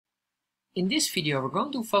in this video, we're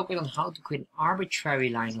going to focus on how to create an arbitrary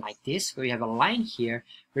line like this, where we have a line here,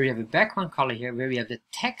 where we have a background color here, where we have the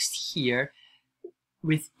text here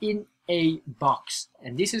within a box.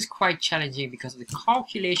 And this is quite challenging because of the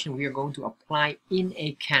calculation we are going to apply in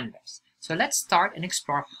a canvas. So let's start and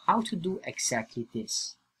explore how to do exactly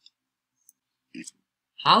this.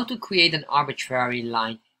 How to create an arbitrary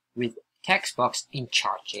line with text box in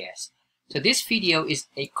Chart.js. So this video is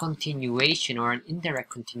a continuation or an indirect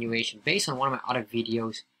continuation based on one of my other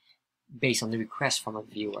videos based on the request from a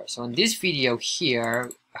viewer. So in this video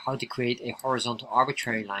here, how to create a horizontal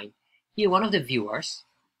arbitrary line, here one of the viewers,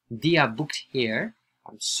 Dia Booked here,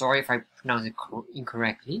 I'm sorry if I pronounce it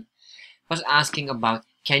incorrectly, was asking about,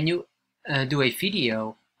 can you do a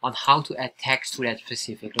video on how to add text to that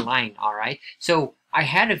specific line? Alright, so I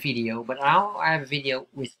had a video, but now I have a video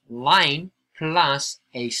with line plus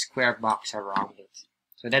a square box around it.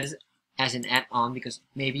 So that is as an add-on because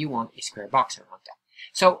maybe you want a square box around that.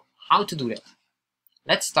 So how to do that?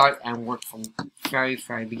 Let's start and work from very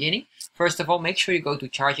beginning. First of all, make sure you go to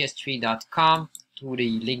chartjs3.com to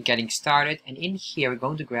the link getting started, and in here we're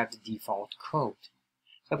going to grab the default code.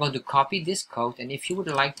 So I'm going to copy this code, and if you would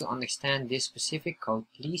like to understand this specific code,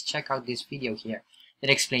 please check out this video here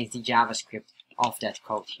that explains the JavaScript of that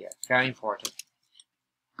code here. Very important.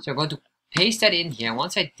 So I'm going to paste that in here.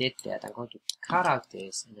 Once I did that, I'm going to cut out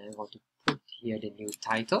this, and then I'm going to put here the new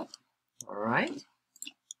title. Alright.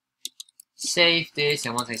 Save this,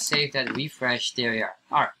 and once I save that, refresh, there we are.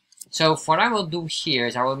 Alright. So what I will do here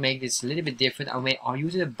is I will make this a little bit different. I'll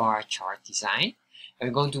use a bar chart design. And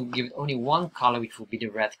we're going to give it only one color, which will be the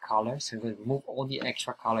red color. So I'm going to remove all the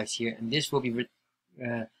extra colors here, and this will be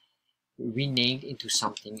renamed into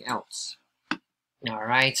something else.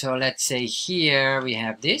 Alright, so let's say here we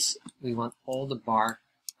have this. We want all the bar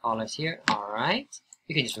colors here. Alright,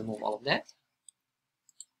 you can just remove all of that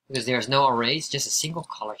because there's no array, it's just a single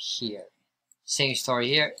color here. Same story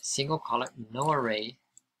here, single color, no array.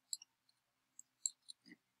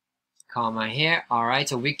 Comma here. Alright,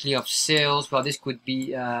 so weekly of sales. Well, this could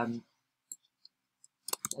be,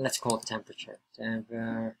 let's call it temperature.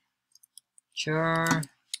 Temperature.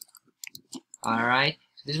 Alright.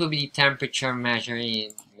 This will be the temperature measure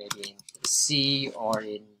in maybe in C or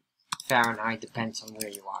in Fahrenheit, depends on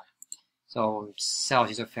where you are. So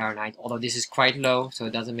Celsius or Fahrenheit, although this is quite low, so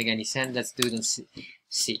it doesn't make any sense. Let's do it in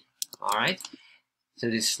C. Alright,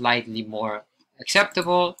 so this is slightly more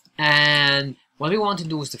acceptable. And what we want to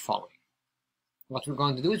do is the following. What we're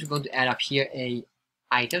going to do is we're going to add up here a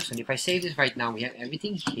item. So if I save this right now, we have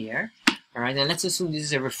everything here. Alright, now let's assume this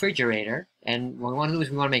is a refrigerator. And what we want to do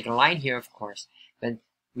is we want to make a line here, of course. But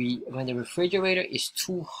when the refrigerator is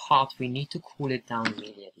too hot, we need to cool it down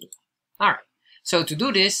immediately. Alright, so to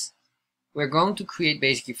do this, we're going to create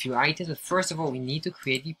basically a few items, but first of all, we need to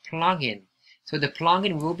create the plugin. So the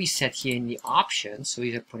plugin will be set here in the options, so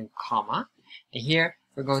we are putting comma, and here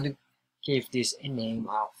we're going to give this a name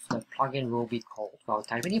of the plugin will be called, well,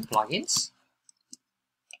 type in plugins.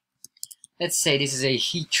 Let's say this is a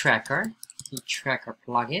heat tracker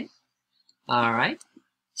plugin. Alright.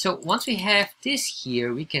 So once we have this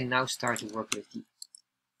here, we can now start to work with the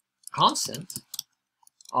constant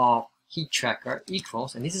of heat tracker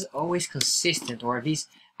equals, and this is always consistent, or at least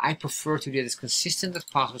I prefer to do it as consistent as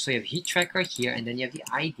possible. So you have heat tracker here, and then you have the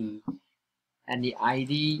ID, and the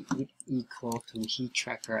ID would equal to heat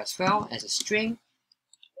tracker as well as a string.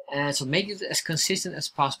 And so make it as consistent as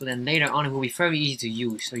possible, and later on it will be very easy to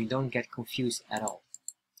use, so you don't get confused at all.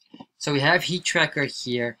 So we have heat tracker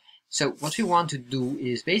here. So what we want to do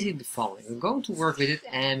is basically the following. We're going to work with it,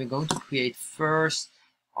 and we're going to create first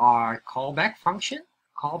our callback function.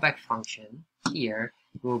 Callback function here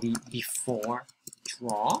will be before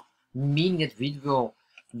draw, meaning that we will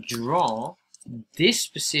draw this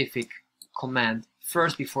specific command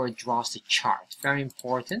first before it draws the chart. Very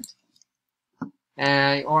important.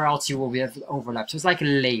 Or else you will have overlap. So it's like a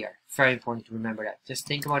layer. Very important to remember that. Just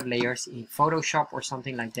think about layers in Photoshop or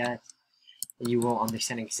something like that. You will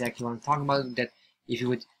understand exactly what I'm talking about. That if you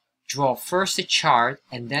would draw first a chart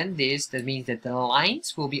and then this, that means that the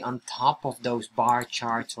lines will be on top of those bar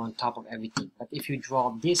charts or on top of everything. But if you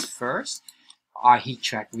draw this first, our heat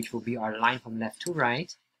track, which will be our line from left to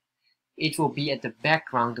right, it will be at the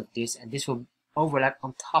background of this, and this will overlap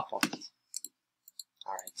on top of it.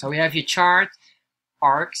 Alright, so we have your chart,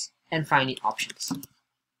 arcs, and finally options.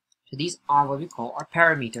 So these are what we call our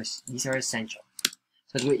parameters. These are essential.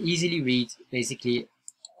 So it will easily read basically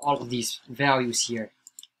all of these values here.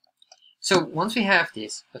 So once we have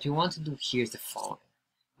this, what we want to do here is the following.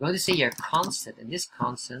 We're going to say here constant, and this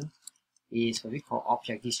constant is what we call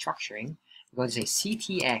object destructuring. We're going to say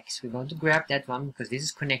CTX. We're going to grab that one because this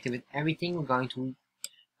is connected with everything. We're going to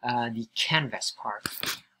the canvas part.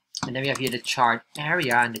 And then we have here the chart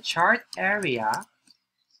area, and the chart area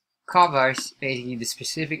covers basically the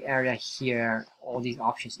specific area here, all these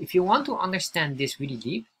options. If you want to understand this really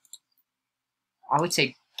deep, I would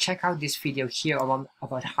say check out this video here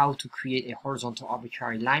about how to create a horizontal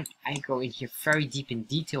arbitrary line. I go in here very deep in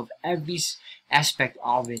detail of every aspect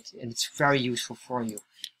of it, and it's very useful for you.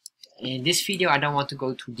 In this video, I don't want to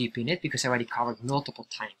go too deep in it because I already covered multiple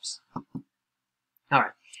times.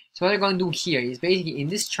 Alright, so what I'm going to do here is basically in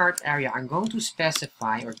this chart area, I'm going to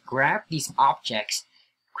specify or grab these objects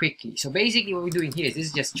quickly. So basically what we're doing here is this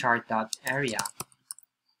is just chart.area.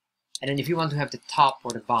 And then if you want to have the top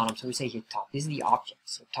or the bottom, so we say here top, this is the object.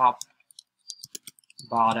 So top,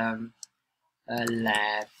 bottom,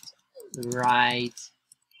 left, right,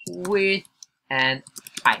 width, and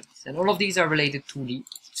height. And all of these are related to the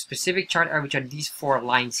specific chart area, which are these 4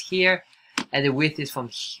 lines here. And the width is from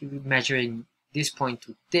measuring this point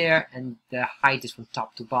to there, and the height is from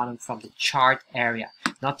top to bottom from the chart area,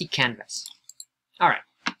 not the canvas. Alright,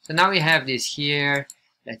 so now we have this here.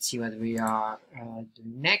 Let's see what we are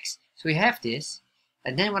doing next. So we have this,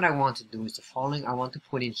 and then what I want to do is the following. I want to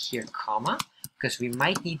put in here comma, because we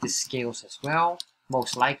might need the scales as well.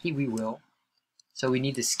 Most likely we will. So we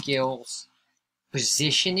need the scales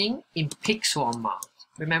positioning in pixel amount.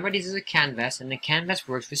 Remember, this is a canvas, and the canvas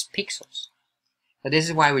works with pixels. So this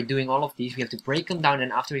is why we're doing all of these. We have to break them down,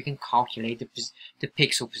 and after we can calculate the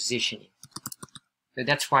pixel positioning. So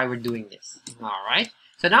that's why we're doing this. Alright,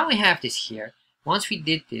 so now we have this here. Once we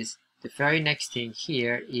did this, the very next thing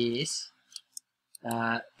here is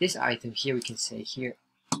this item here. We can say here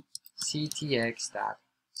ctx.save.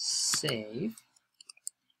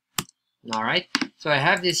 Alright, so I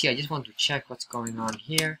have this here. I just want to check what's going on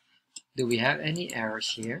here. Do we have any errors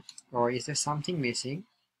here, or is there something missing?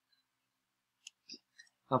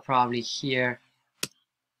 Well, probably here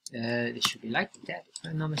this should be like that, if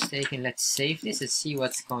I'm not mistaken. Let's save this and see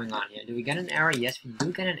what's going on here. Do we get an error? Yes, we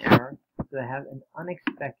do get an error. So I have an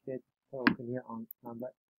unexpected token here on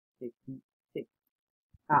number 56.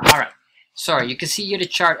 Alright. Sorry, you can see here the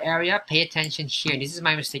chart area. Pay attention here. This is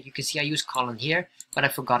my mistake. You can see I use column here, but I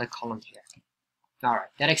forgot a column here.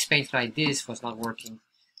 Alright, that explains why this was not working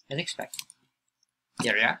as expected.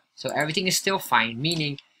 There we are. So everything is still fine,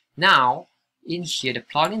 meaning now in here the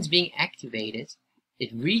plugin is being activated.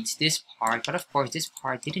 It reads this part, but of course this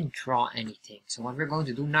part didn't draw anything. So what we're going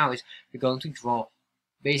to do now is we're going to draw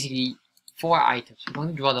basically 4 items. We're going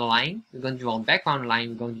to draw the line, we're going to draw a background line,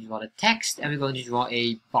 we're going to draw the text, and we're going to draw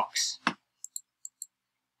a box.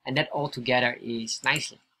 And that all together is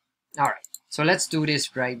nicely. Alright, so let's do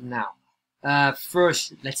this right now.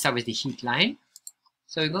 First, let's start with the heat line.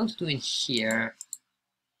 So we're going to do in here,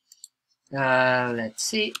 let's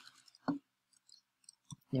see.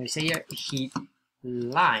 Now we say here heat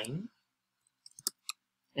line.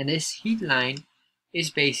 And this heat line is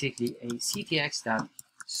basically a ctx.stroke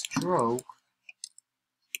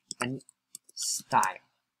and style.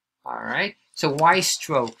 Alright, so why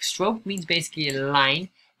stroke? Stroke means basically a line,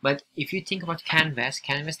 but if you think about canvas,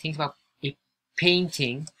 canvas thinks about a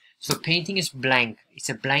painting. So painting is blank, it's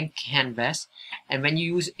a blank canvas, and when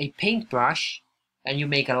you use a paintbrush and you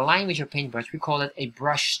make a line with your paintbrush, we call it a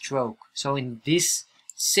brush stroke. So in this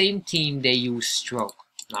same team they use stroke.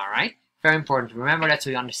 Alright, very important to remember that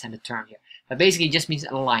so you understand the term here. But basically it just means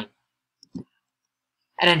a line.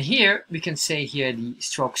 And then here we can say here the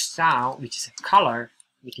stroke style, which is a color.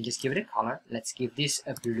 We can just give it a color. Let's give this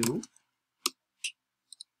a blue.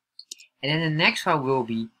 And then the next one will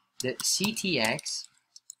be the CTX.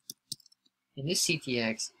 In this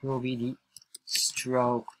CTX will be the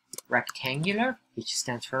stroke rectangular, which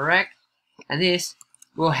stands for rect. And this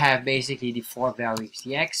will have basically the 4 values: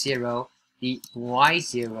 the x0, the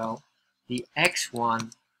y0, the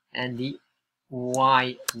x1, and the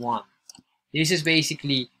y1. This is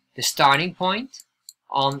basically the starting point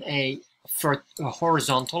on a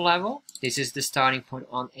horizontal level. This is the starting point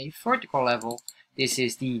on a vertical level. This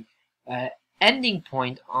is the ending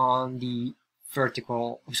point on the on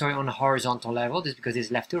the horizontal level. This is because it's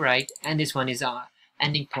left to right, and this one is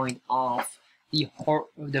ending point of the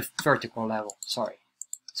vertical level. Sorry.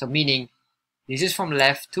 So meaning this is from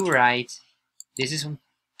left to right. This is from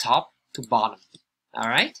top to bottom. All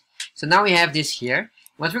right. So now we have this here.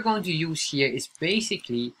 What we're going to use here is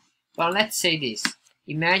basically, well, let's say this.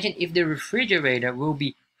 Imagine if the refrigerator will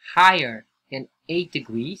be higher than 8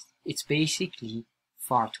 degrees. It's basically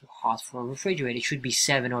far too hot for a refrigerator. It should be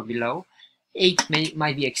 7 or below. 8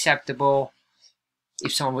 might be acceptable.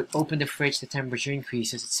 if someone would open the fridge, the temperature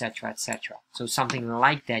increases, etc., etc. So something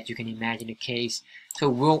like that, you can imagine a case.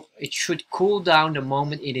 So it should cool down the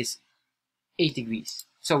moment it is 8 degrees.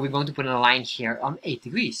 So we're going to put a line here on 8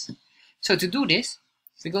 degrees. So to do this,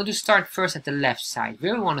 we're going to start first at the left side.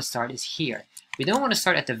 Where we want to start is here. We don't want to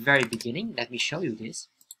start at the very beginning. Let me show you this.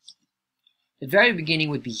 The very beginning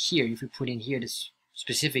would be here if we put in here this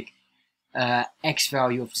specific x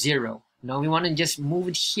value of 0. No, we want to just move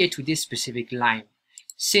it here to this specific line.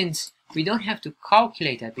 Since we don't have to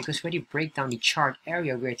calculate that because we already break down the chart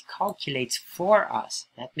area where it calculates for us.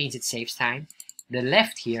 That means it saves time. The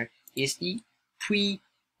left here is the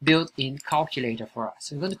pre-built-in calculator for us.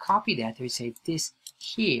 So I'm going to copy that and we save this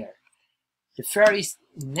here. The very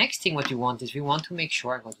next thing what we want is we want to make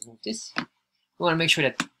sure, I'm going to move this. We want to make sure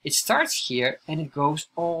that it starts here and it goes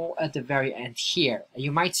all at the very end here. And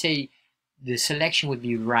you might say the selection would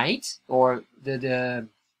be right, or the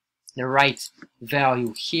right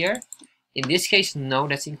value here. In this case, no,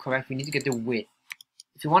 that's incorrect. We need to get the width.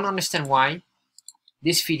 If you want to understand why,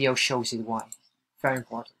 this video shows it why. Very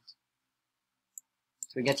important.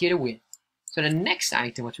 So we get here the width. So the next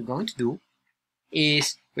item, what we're going to do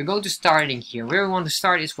is we're going to start in here. Where we want to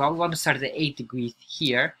start is, well, we want to start at the 8 degrees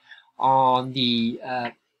here on the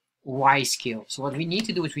Y scale. So what we need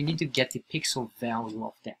to do is we need to get the pixel value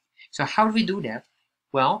of that. So how do we do that?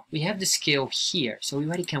 Well, we have the scale here. So we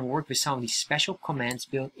already can work with some of these special commands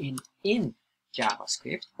built in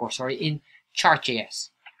JavaScript, or sorry, in Chart.js.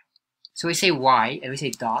 So we say Y and we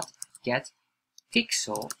say dot get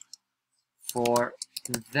pixel for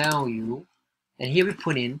value, and here we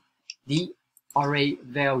put in the array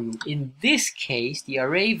value. In this case, the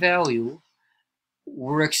array value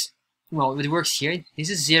works, well, it works here. This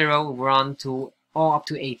is 0, 1 to all up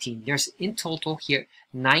to 18. There's in total here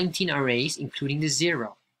 19 arrays, including the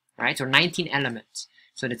 0, right? Or 19 elements.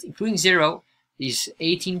 So that's including 0 is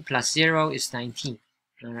 18 plus 0 is 19.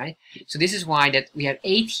 All right. So this is why that we have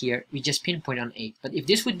 8 here. We just pinpoint on 8. But if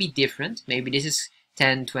this would be different, maybe this is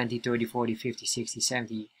 10, 20, 30, 40, 50, 60,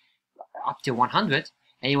 70, up to 100,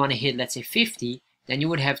 and you want to hit, let's say, 50, then you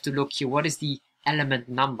would have to look here, what is the element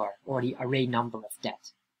number or the array number of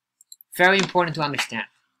that? Very important to understand.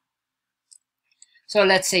 So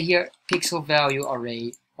let's say here, pixel value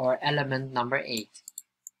array or element number 8.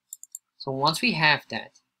 So once we have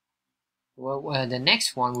that, well, the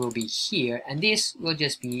next one will be here, and this will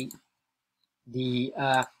just be the,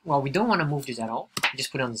 well, we don't want to move this at all.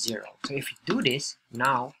 Just put on 0. So if we do this,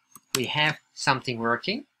 now we have something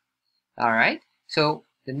working. All right. So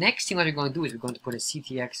the next thing what we're going to do is we're going to put a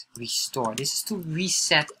ctx restore. This is to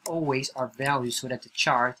reset always our values so that the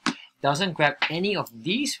chart doesn't grab any of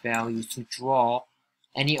these values to draw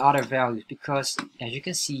any other values, because as you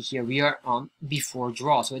can see here, we are on before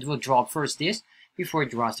draw. So it will draw first this before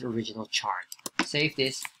it draws the original chart. Save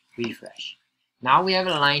this, refresh. Now we have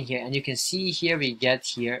a line here, and you can see here we get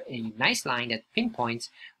here a nice line that pinpoints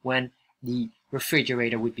when the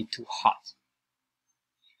refrigerator would be too hot.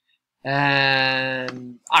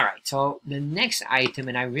 Alright, so the next item,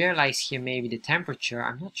 and I realize here maybe the temperature,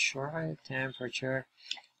 I'm not sure, temperature,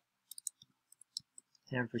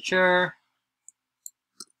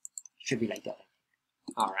 should be like that.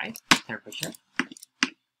 Alright, temperature.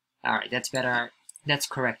 Alright, that's better, that's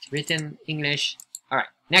correct, written English. Alright,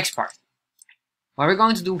 next part. What we're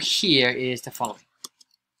going to do here is the following.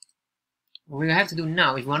 What we have to do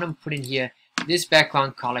now is we want to put in here this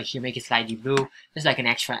background color here, make it slightly blue. It's like an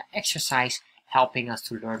extra exercise helping us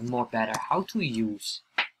to learn more better how to use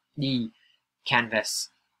the Canvas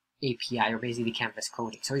API, or basically the Canvas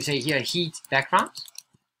coding. So we say here heat background.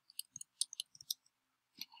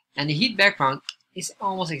 And the heat background is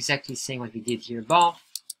almost exactly the same what we did here above.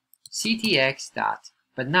 CTX dot,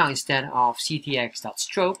 but now instead of CTX dot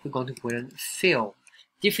stroke, we're going to put in fill.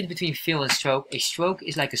 Difference between fill and stroke. A stroke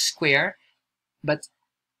is like a square, but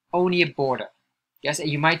only a border. Yes, and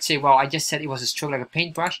you might say, well, I just said it was a stroke like a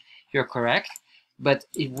paintbrush. You're correct, but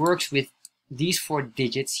it works with these 4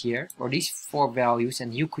 digits here, or these 4 values,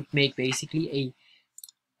 and you could make basically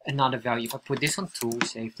another value. If I put this on 2,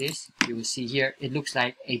 save this, you will see here it looks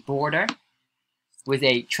like a border with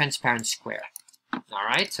a transparent square. All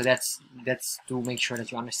right, so that's to make sure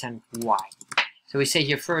that you understand why. So we say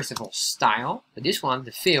here first of all style, but this one,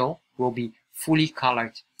 the fill, will be fully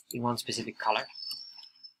colored in one specific color.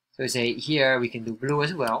 So we say here we can do blue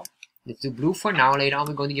as well. Let's do blue for now. Later on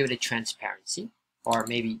we're going to give it a transparency, or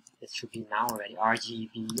maybe it should be now already,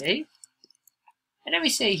 RGBA. And then we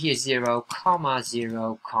say here 0,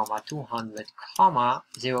 0, 200,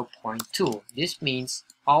 0.2. This means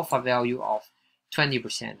alpha value of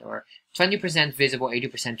 20%, or 20% visible,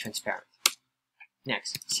 80% transparent.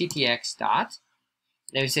 Next, CTX dot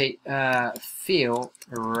Then we say fill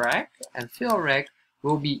rec, and fill rec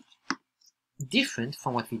will be different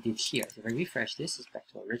from what we did here. So if I refresh this, it's back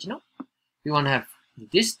to original. We want to have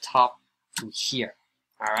this top to here.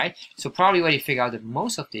 Alright, so probably already figure out that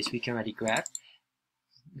most of this we can already grab,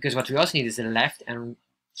 because what we also need is the left and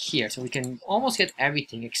here. So we can almost get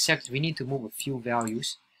everything, except we need to move a few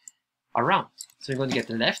values around. So we're going to get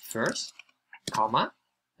the left first, comma,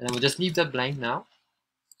 and then we'll just leave that blank now.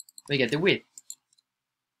 We get the width.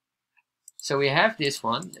 So we have this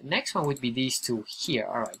one. The next one would be these two here.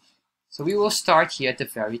 Alright, so we will start here at the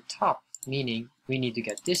very top, meaning we need to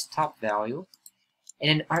get this top value, and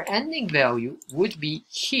then our ending value would be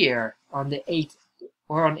here on the 8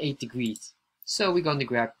 or on 8 degrees. So we're going to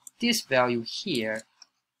grab this value here,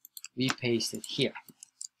 we paste it here,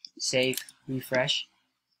 save, refresh.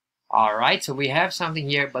 Alright, so we have something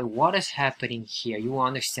here, but what is happening here? You will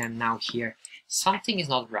understand now here, something is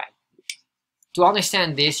not right. To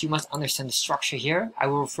understand this, you must understand the structure here. I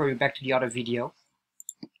will refer you back to the other video.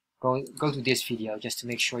 Go to this video just to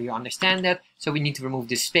make sure you understand that. So we need to remove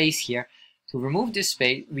this space here. To remove this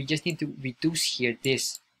space, we just need to reduce here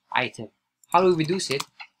this item. How do we reduce it?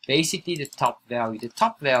 Basically the top value. The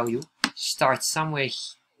top value starts somewhere,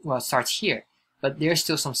 well, it starts here, but there's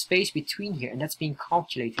still some space between here, and that's being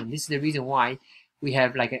calculated. And this is the reason why we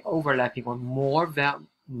have like an overlapping or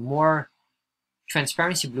more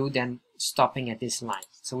transparency blue than stopping at this line.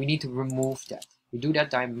 So we need to remove that. We do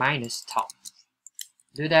that by minus top.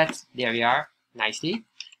 Do that. There we are. Nicely.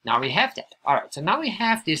 Now we have that. Alright, so now we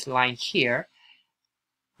have this line here.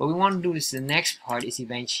 What we want to do is the next part is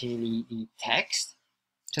eventually the text.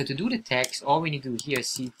 So to do the text, all we need to do here is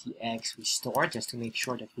ctx restore, just to make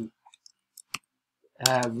sure that we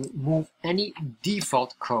remove any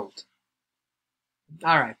default code.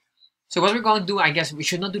 Alright, so what we're going to do, I guess we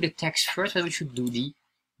should not do the text first, but we should do the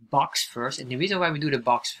box first. And the reason why we do the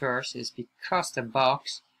box first is because the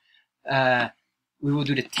box, we will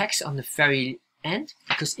do the text on the very end,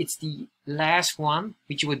 because it's the last one,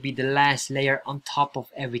 which would be the last layer on top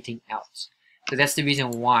of everything else. So that's the reason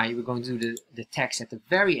why we're going to do the text at the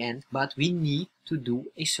very end, but we need to do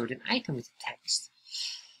a certain item with the text.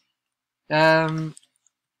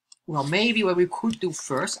 Well, maybe what we could do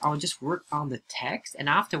first, I'll just work on the text, and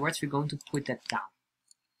afterwards we're going to put that down.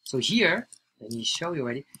 So here, let me show you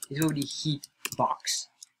already, this will be heat box,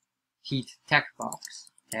 heat text box,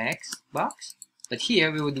 but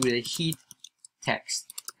here we will do the heat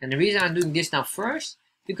text. And the reason I'm doing this now first,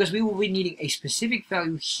 because we will be needing a specific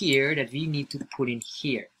value here that we need to put in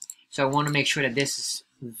here. So I want to make sure that this is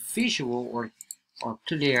visual or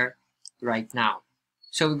clear right now.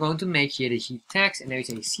 So we're going to make here the heat text, and there is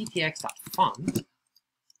a ctx.font.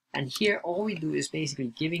 And here all we do is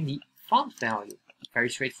basically giving the font value. Very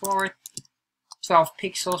straightforward. 12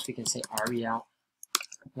 pixels, we can say Arial.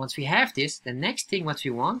 Once we have this, the next thing what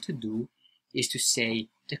we want to do is to say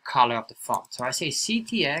the color of the font. So I say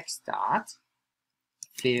ctx.fill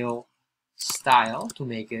style to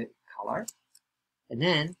make a color, and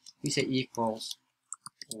then we say equals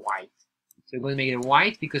white. So we're going to make it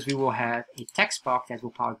white because we will have a text box that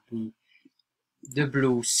will probably be the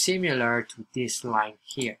blue, similar to this line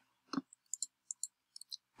here.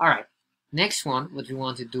 Alright, next one, what we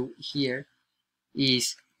want to do here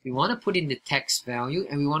is we want to put in the text value,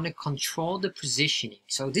 and we want to control the positioning.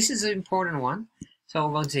 So this is an important one. So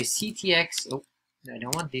we're going to say ctx, oh, I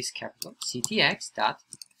don't want this capital,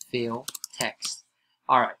 ctx.fill text.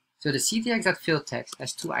 Alright, so the ctx.fill text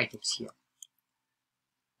has two items here.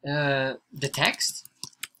 The text,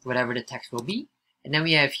 whatever the text will be, and then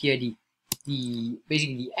we have here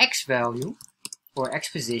basically the x value or x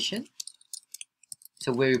position.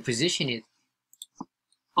 So where we position it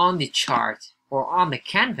on the chart or on the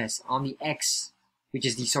canvas on the x, which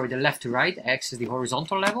is the left to right. X is the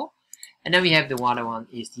horizontal level, and then we have the other one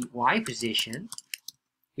is the y position,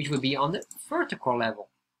 which would be on the vertical level,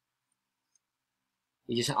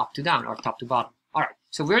 which is up to down or top to bottom. All right.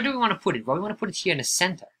 So where do we want to put it? Well, we want to put it here in the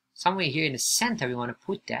center. Somewhere here in the center, we want to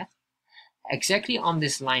put that exactly on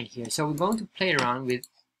this line here. So we're going to play around with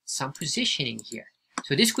some positioning here.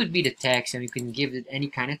 So this could be the text, and we can give it any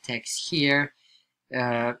kind of text here.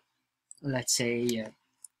 Let's say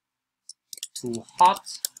too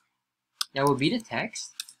hot. That would be the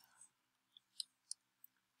text.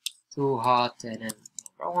 Too hot, and then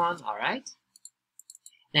number 1. All right.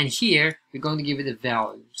 Then here we're going to give it a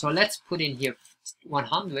value. So let's put in here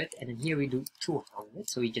 100, and then here we do 200.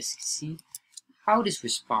 So we just see how this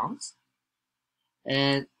responds.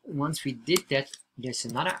 And once we did that, there's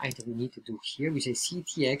another item we need to do here. We say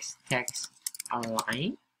ctx text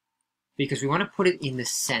align, because we want to put it in the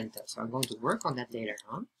center. So I'm going to work on that later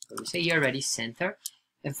on. So we say here already center,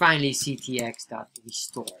 And finally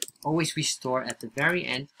ctx.restore. Always restore at the very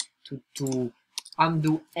end to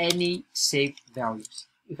undo any saved values.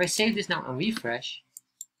 If I save this now and refresh,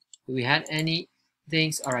 do we have any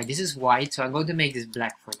things? Alright, this is white, so I'm going to make this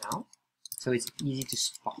black for now, so it's easy to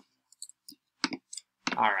spot.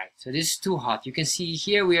 Alright, so this is too hot. You can see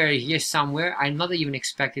here we are here somewhere. I'm not even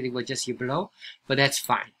expecting it was just here below, but that's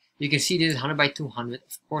fine. You can see this is 100 by 200.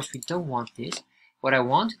 Of course, we don't want this. What I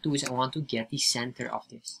want to do is I want to get the center of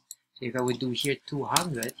this. So if I would do here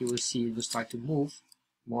 200, you will see it will start to move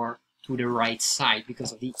more to the right side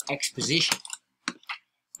because of the X position.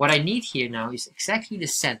 What I need here now is exactly the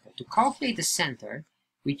center. To calculate the center,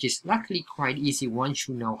 which is luckily quite easy once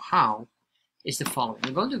you know how, is the following.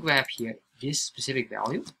 I'm going to grab here this specific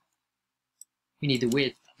value. We need the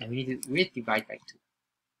width, and we need the width divided by 2.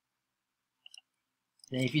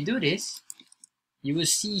 And if you do this, you will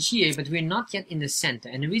see here, but we're not yet in the center.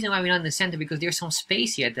 And the reason why we're not in the center, because there's some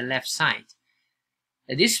space here at the left side.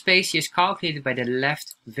 And this space here is calculated by the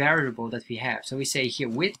left variable that we have. So we say here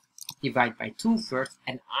width divided by 2 first,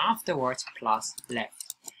 and afterwards plus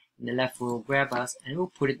left. And the left will grab us, and we'll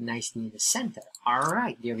put it nicely in the center.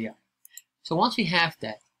 Alright, there we are. So once we have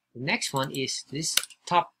that, the next one is this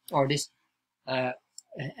top, or this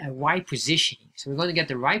Y positioning. So we're going to get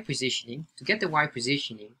the Y positioning. To get the Y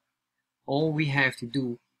positioning, all we have to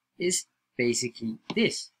do is basically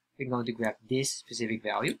this. We're going to grab this specific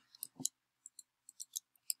value,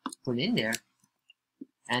 put it in there,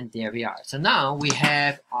 and there we are. So now we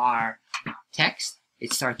have our text.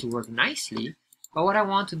 It starts to work nicely. But what I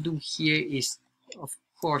want to do here is, of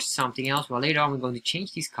course, something else. Well, later on we're going to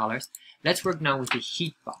change these colors. Let's work now with the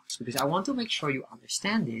heat box, because I want to make sure you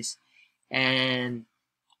understand this. And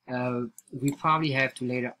we probably have to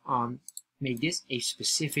later on make this a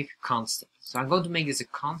specific constant. So I'm going to make this a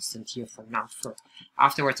constant here for now first.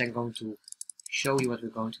 Afterwards, I'm going to show you what we're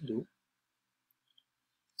going to do.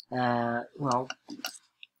 Well,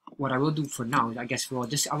 what I will do for now is, I guess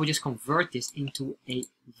I will just convert this into a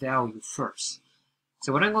value first.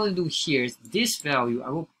 So what I'm going to do here is this value, I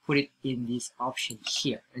will put it in this option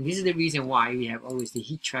here. And this is the reason why we have always the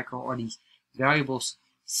heat tracker or these variables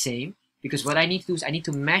same. Because what I need to do is I need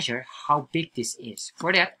to measure how big this is.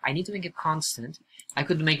 For that, I need to make a constant. I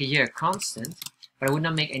could make it here a constant, but it would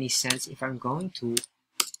not make any sense if I'm going to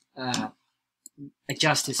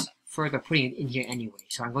adjust this further, putting it in here anyway.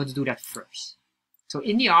 So I'm going to do that first. So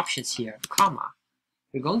in the options here, comma,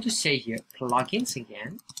 we're going to say here plugins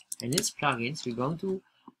again. And in this plugins, we're going to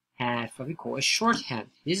have what we call a shorthand.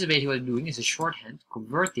 This is basically what we're doing, is a shorthand to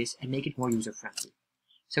convert this and make it more user-friendly.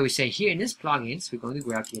 So we say here in this plugins, we're going to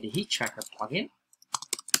grab here the heat tracker plugin.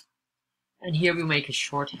 And here we make a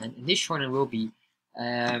shorthand. And this shorthand will be,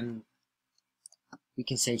 we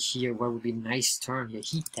can say here, what would be a nice term here,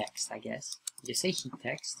 heat text, I guess. Just say heat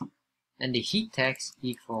text. And the heat text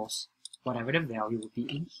equals whatever the value will be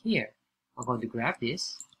in here. I'm going to grab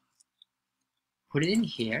this, put it in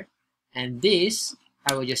here, and this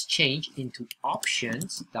I will just change into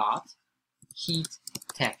options dot heat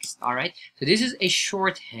text. Alright, so this is a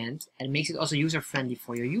shorthand and makes it also user friendly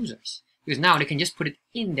for your users, because now they can just put it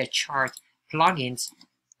in their chart plugins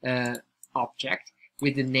object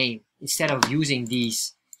with the name, instead of using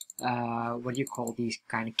these what do you call these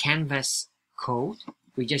kind of canvas code.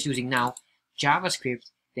 We're just using now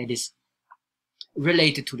JavaScript that is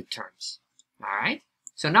related to the terms. Alright,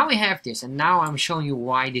 so now we have this, and now I'm showing you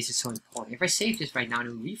why this is so important. If I save this right now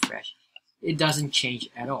and refresh, it doesn't change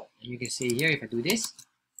at all. And you can see here, if I do this,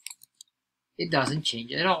 it doesn't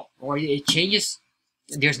change at all. Or it changes,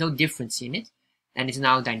 there's no difference in it, and it's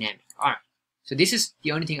now dynamic. Alright, so this is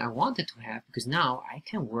the only thing I wanted to have, because now I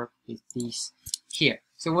can work with these here.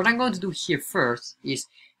 So what I'm going to do here first is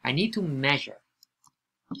I need to measure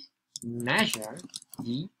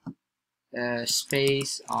the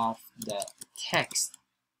space of the text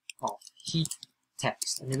of heat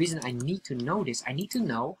text. And the reason I need to know this, I need to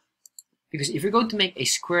know, because if we're going to make a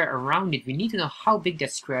square around it, we need to know how big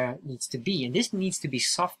that square needs to be. And this needs to be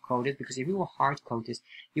soft coded, because if you will hard code this,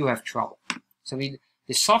 you have trouble. So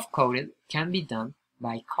the soft coded can be done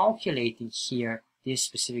by calculating here this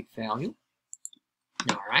specific value.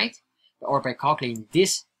 Alright, or by calculating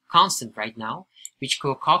this constant right now, which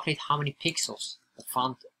will calculate how many pixels the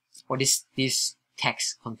font or this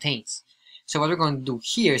text contains. So what we're going to do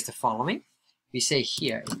here is the following. We say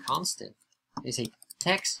here a constant is a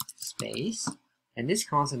text space, and this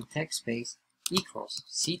constant text space equals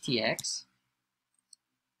ctx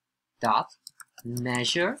dot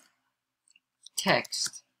measure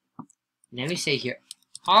text. And then we say here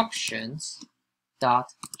options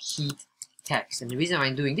dot heat text. And the reason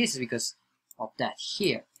I'm doing this is because of that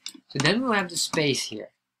here. So then we'll have the space here.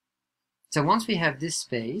 So once we have this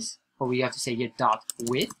space, or we have to say here dot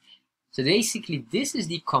width. So basically this is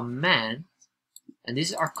the command, and this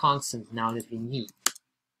is our constant now that we need.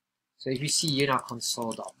 So if you see here now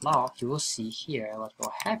console.log, you will see here what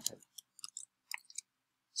will happen.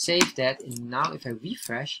 Save that, and now if I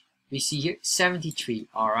refresh, we see here 73.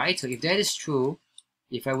 Alright, so if that is true,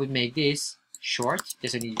 if I would make this short,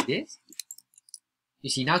 just I need this. You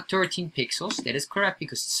see now 13 pixels. That is correct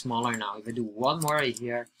because it's smaller now. If I do one more right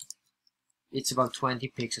here, it's about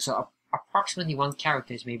 20 pixels. So approximately one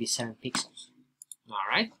character is maybe 7 pixels.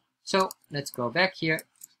 Alright, so let's go back here.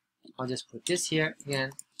 I'll just put this here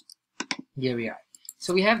again. Here we are.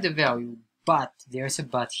 So we have the value, but there's a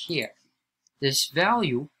but here. This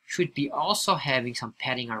value should be also having some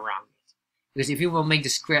padding around it. Because if you will make the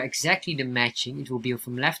square exactly the matching, it will be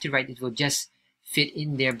from left to right, it will just fit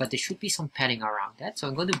in there, but there should be some padding around that. So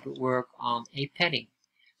I'm going to work on a padding.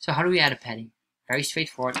 So how do we add a padding? Very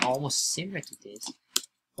straightforward, almost similar to this.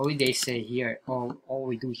 All they say here, all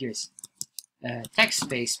we do here is text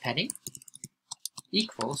space padding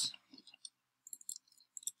equals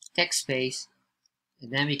text space,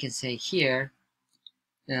 and then we can say here,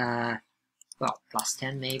 well, plus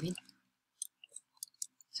 10 maybe.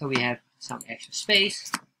 So we have some extra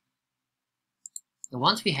space. And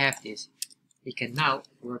once we have this, we can now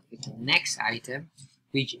work with the next item,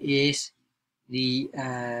 which is the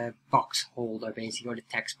box holder, basically, or the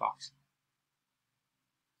text box.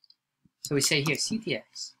 So we say here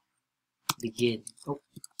ctx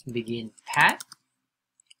begin pad.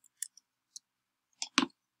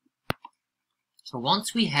 So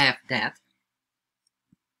once we have that,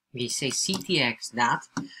 we say ctx dot,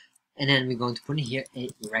 and then we're going to put in here a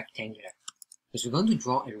rectangular, because we're going to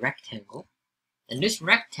draw a rectangle, and this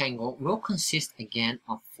rectangle will consist again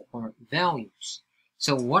of 4 values.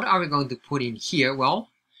 So what are we going to put in here? Well,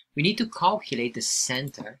 we need to calculate the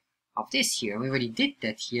center of this here. We already did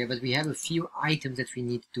that here, but we have a few items that we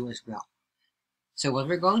need to do as well. So what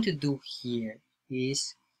we're going to do here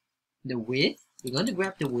is the width. We're going to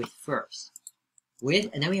grab the width first. Width,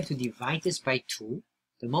 and then we have to divide this by 2.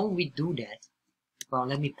 The moment we do that, well,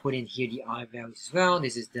 let me put in here the other values as well.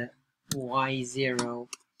 This is the y0.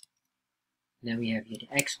 Then we have here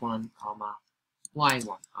the x1, comma, y1.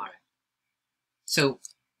 Alright. So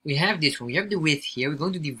we have this one. We have the width here. We're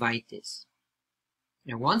going to divide this.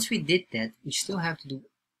 And once we did that, we still have to do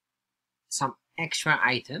some extra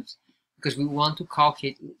items because we want to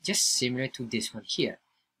calculate just similar to this one here.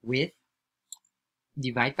 Width,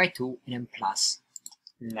 divide by 2, and then plus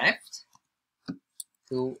left,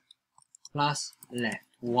 2 plus left.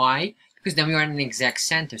 Why? Because then we are in an exact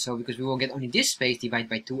center. So because we will get only this space, divide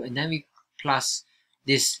by 2, and then we plus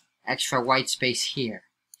this extra white space here.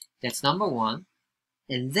 That's number 1.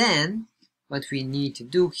 And then what we need to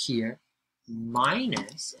do here,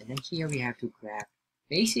 minus, and then here we have to grab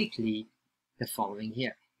basically the following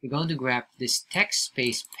here. We're going to grab this text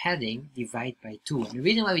space padding, divide by 2. And the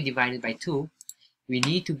reason why we divide it by 2, we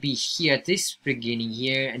need to be here at this beginning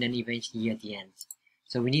here, and then eventually here at the end.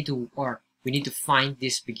 So we need to find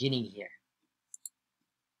this beginning here.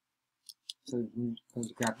 So we're going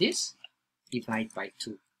to grab this, divide by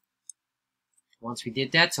 2. Once we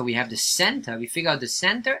did that, so we have the center, we figure out the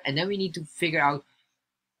center, and then we need to figure out,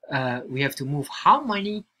 we have to move how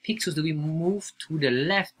many pixels do we move to the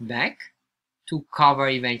left back to cover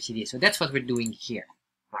eventually this. So that's what we're doing here.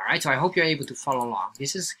 Alright, so I hope you're able to follow along.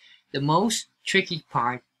 This is the most tricky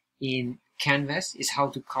part in Canvas, is how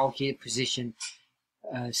to calculate position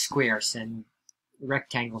squares and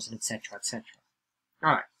rectangles and etc. etc.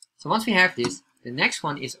 Alright, so once we have this, the next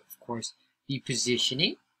one is of course the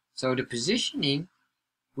positioning. So the positioning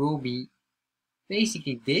will be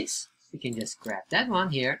basically this. We can just grab that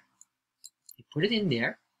one here, put it in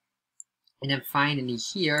there, and then finally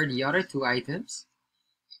here the other 2 items,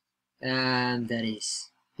 and that is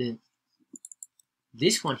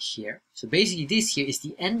this one here. So basically this here is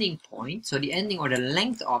the ending point. So the ending or the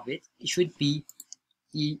length of it should be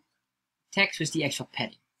the text with the actual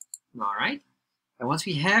padding. Alright, and once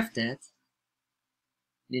we have that,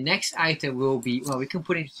 the next item will be, well, we can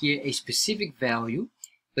put in here a specific value,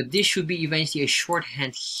 but this should be eventually a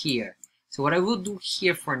shorthand here. So what I will do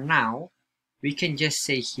here for now, we can just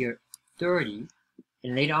say here 30,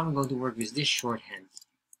 and later on I'm going to work with this shorthand.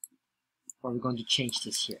 Or we're going to change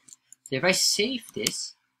this here. So if I save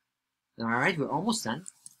this, alright, we're almost done.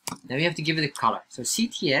 Now we have to give it a color. So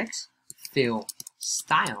ctx fill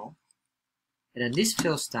style, and then this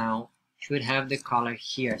fill style should have the color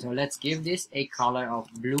here. So let's give this a color of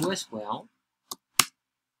blue as well.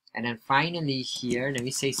 And then finally here, let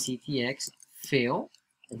me say ctx fill,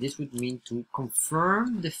 And this would mean to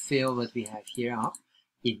confirm the fill that we have here up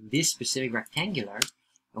in this specific rectangular.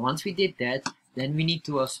 And once we did that, then we need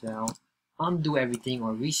to as well undo everything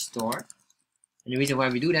or restore. And the reason why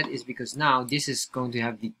we do that is because now this is going to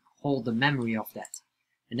have hold the memory of that.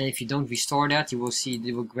 And then if you don't restore that, you will see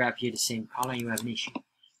it will grab here the same color and you have an issue.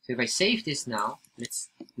 So if I save this now, let's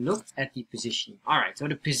look at the positioning. Alright, so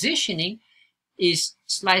the positioning is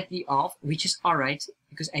slightly off, which is alright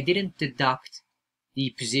because I didn't deduct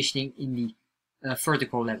the positioning in the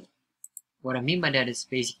vertical level. What I mean by that is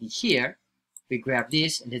basically here, we grab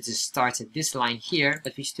this and it just starts at this line here,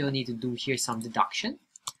 but we still need to do here some deduction.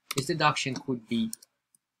 This deduction could be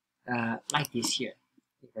like this here.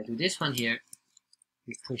 If I do this one here,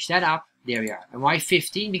 we push that up, there we are. And why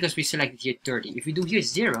 15? Because we selected here 30. If we do here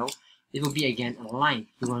 0, it will be again a line.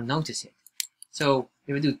 You will notice it. So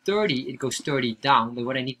if I do 30, it goes 30 down, but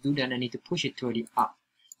what I need to do then, I need to push it 30 up.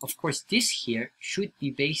 Of course, this here should be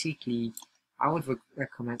basically, I would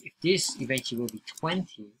recommend, if this eventually will be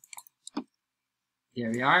 20, there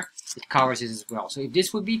we are, it covers it as well. So if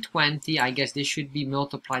this would be 20, I guess this should be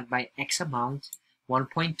multiplied by X amount,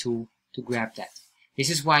 1.2, to grab that. This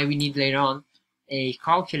is why we need later on a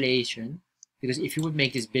calculation, because if you would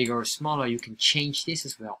make this bigger or smaller, you can change this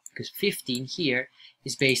as well. Because 15 here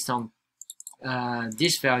is based on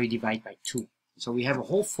this value divided by 2. So we have a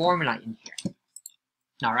whole formula in here.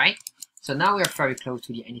 Alright, so now we are very close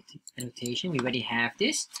to the annotation. We already have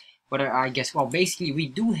this. But I guess, well, basically we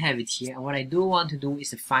do have it here. And what I do want to do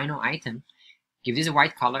is the final item. Give this a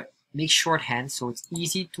white color, make shorthand so it's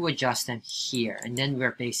easy to adjust them here. And then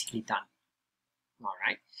we're basically done.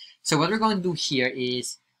 Alright, so what we're going to do here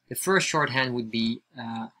is, the first shorthand would be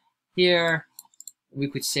here, we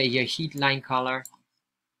could say here heat line color.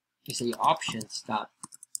 You say options dot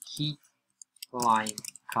heat line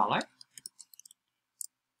color.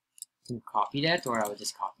 Copy that, or I will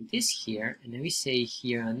just copy this here, and then we say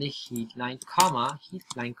here on the heat line comma heat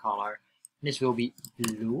line color, and this will be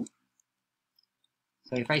blue.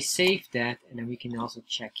 So if I save that, and then we can also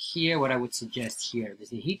check here what I would suggest here is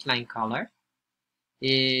the heat line color.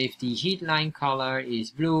 If the heat line color is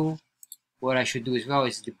blue, what I should do as well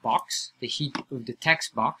is the box, the heat of the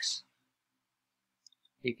text box.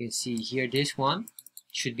 You can see here this one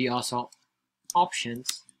should be also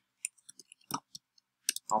options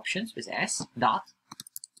with S dot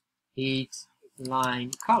heat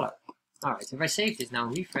line color. Alright, so if I save this now,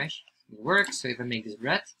 refresh, it works. So if I make this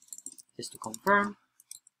red, just to confirm,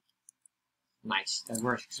 nice, that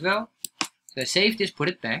works as well. So I save this, put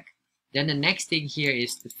it back. Then the next thing here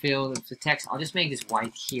is the fill of the text. I'll just make this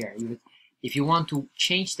white here. If you want to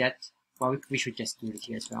change that, well, we should just do it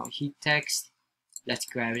here as well. Heat text, let's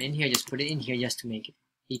grab it in here, just put it in here just to make it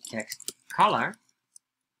heat text color.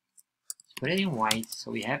 Put it in white, so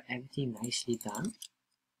we have everything nicely done.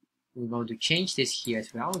 We're going to change this here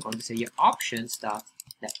as well. We're going to say here options dot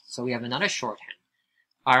left. So we have another shorthand.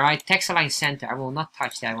 Alright, text align center. I will not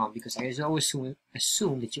touch that one because I always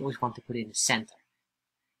assume that you always want to put it in the center.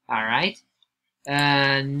 Alright.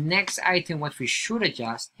 Next item, what we should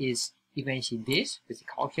adjust is eventually this with the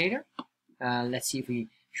calculator. Let's see if we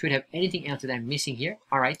should have anything else that I'm missing here.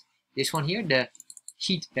 Alright, this one here, the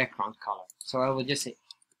heat background color. So I will just say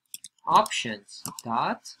options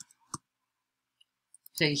dot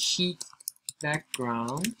say heat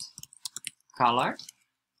background color.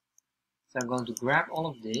 So I'm going to grab all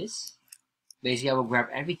of this. Basically I will grab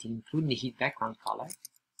everything including the heat background color.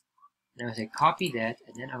 Then I will say copy that,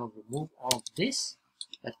 and then I will remove all of this.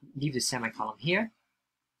 Let's leave the semicolon here.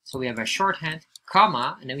 So we have a shorthand,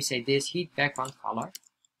 comma, and then we say this heat background color,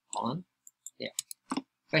 colon, there.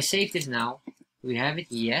 If I save this now, we have it,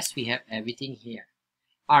 yes, we have everything here.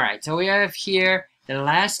 Alright, so we have here the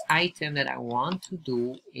last item that I want to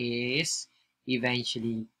do is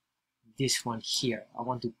eventually this one here. I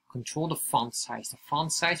want to control the font size. The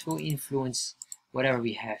font size will influence whatever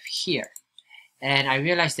we have here. And I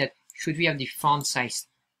realized that should we have the font size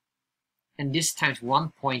and this times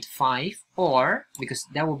 1.5, or because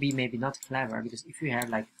that will be maybe not clever, because if you have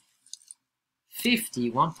like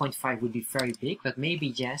 50, 1.5 would be very big, but maybe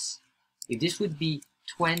yes, if this would be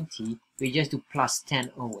 20, we just do plus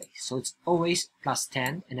 10 always. So it's always plus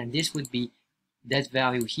 10, and then this would be that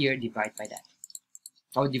value here divided by that.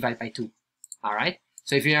 Or divide by 2. Alright?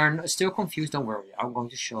 So if you are still confused, don't worry. I'm going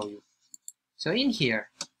to show you. So in here,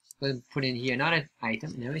 we'll put in here another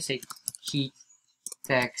item, and then we say heat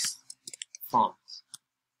text font.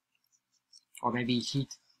 Or maybe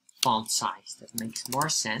heat font size. That makes more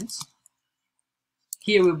sense.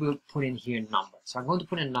 Here we will put in here number. So I'm going to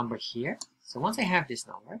put a number here. So once I have this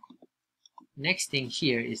number, next thing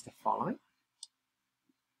here is the following.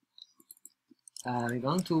 we're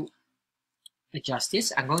going to adjust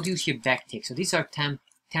this. I'm going to use here backtick. So these are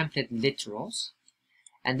template literals,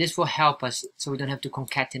 and this will help us so we don't have to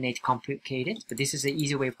concatenate complicated, but this is an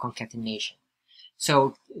easy way of concatenation.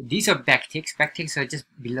 So these are backticks. Backticks are just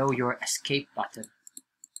below your escape button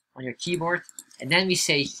on your keyboard. And then we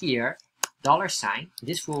say here, $sign.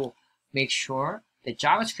 This will make sure that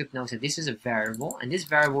JavaScript knows that this is a variable, and this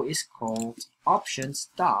variable is called options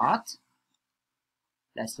dot,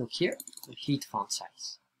 let's look here, heat font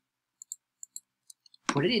size.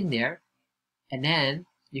 Put it in there, and then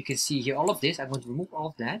you can see here all of this. I'm going to remove all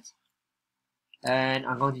of that, and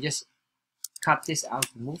I'm going to just cut this out,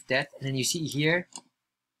 remove that, and then you see here,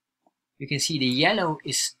 you can see the yellow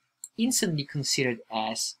is instantly considered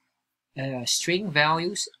as string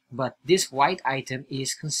values, but this white item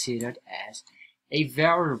is considered as a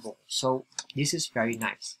variable. So this is very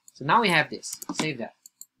nice. So now we have this. Save that.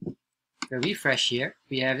 We refresh here.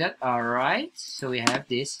 We have that. Alright. So we have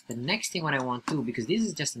this. The next thing what I want to do, because this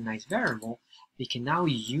is just a nice variable, we can now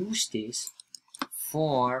use this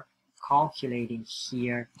for calculating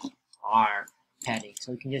here our padding.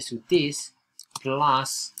 So we can just do this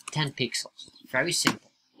plus 10 pixels. Very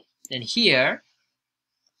simple. Then here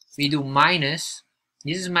we do minus.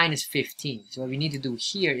 This is minus 15. So what we need to do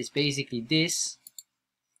here is basically this.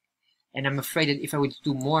 And I'm afraid that if I would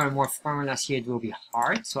do more and more formulas here, it will be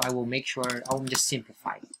hard. So I will make sure I will just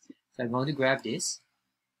simplify it. So I'm going to grab this.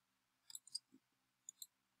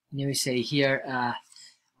 And then we say here,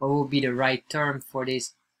 what will be the right term for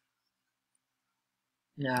this?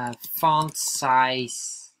 Font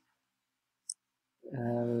size.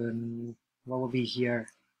 What will be here?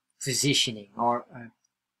 Positioning or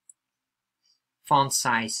font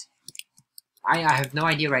size. I have no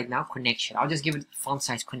idea right now. Connection. I'll just give it font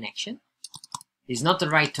size connection. It's not the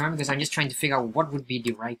right term because I'm just trying to figure out what would be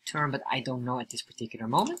the right term, but I don't know at this particular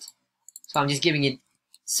moment. So I'm just giving it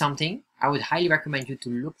something. I would highly recommend you to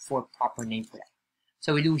look for a proper name for that.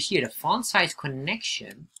 So we do here the font size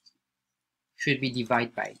connection should be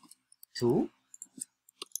divided by 2,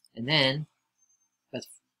 and then but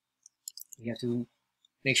we have to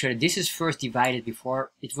make sure that this is first divided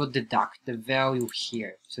before it will deduct the value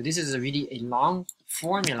here. So this is really a long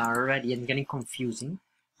formula already and getting confusing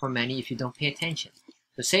for many if you don't pay attention.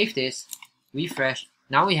 So save this, refresh.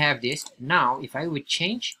 Now we have this. Now if I would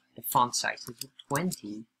change the font size to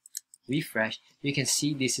 20, refresh, you can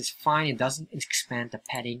see this is fine. It doesn't expand the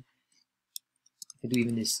padding. If I do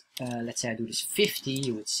even this, let's say I do this 50,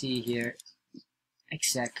 you would see here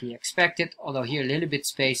exactly expected, although here a little bit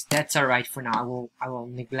space, that's alright for now. I will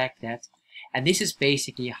neglect that. And this is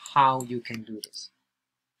basically how you can do this.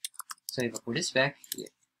 So if I put this back here,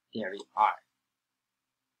 there we are.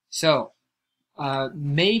 So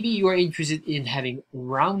maybe you are interested in having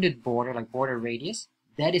rounded border, like border radius.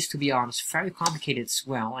 That is, to be honest, very complicated as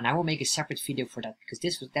well, and I will make a separate video for that because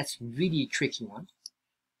that's really a tricky one,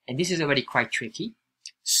 and this is already quite tricky.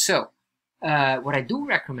 So what I do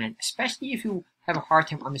recommend, especially if you have a hard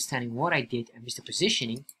time understanding what I did and with the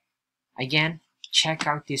positioning, again, check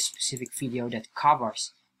out this specific video that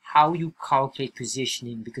covers how you calculate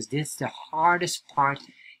positioning, because this is the hardest part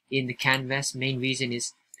in the canvas. Main reason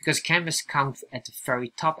is because canvas count at the very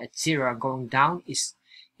top at 0 and going down is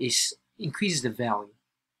increases the value.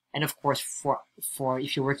 And of course, for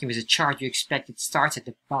if you're working with a chart, you expect it starts at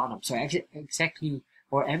the bottom. So exactly,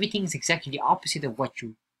 or everything is exactly the opposite of what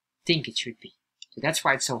you think it should be. So that's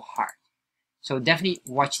why it's so hard. So definitely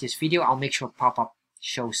watch this video. I'll make sure pop-up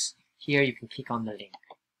shows here. You can click on the link.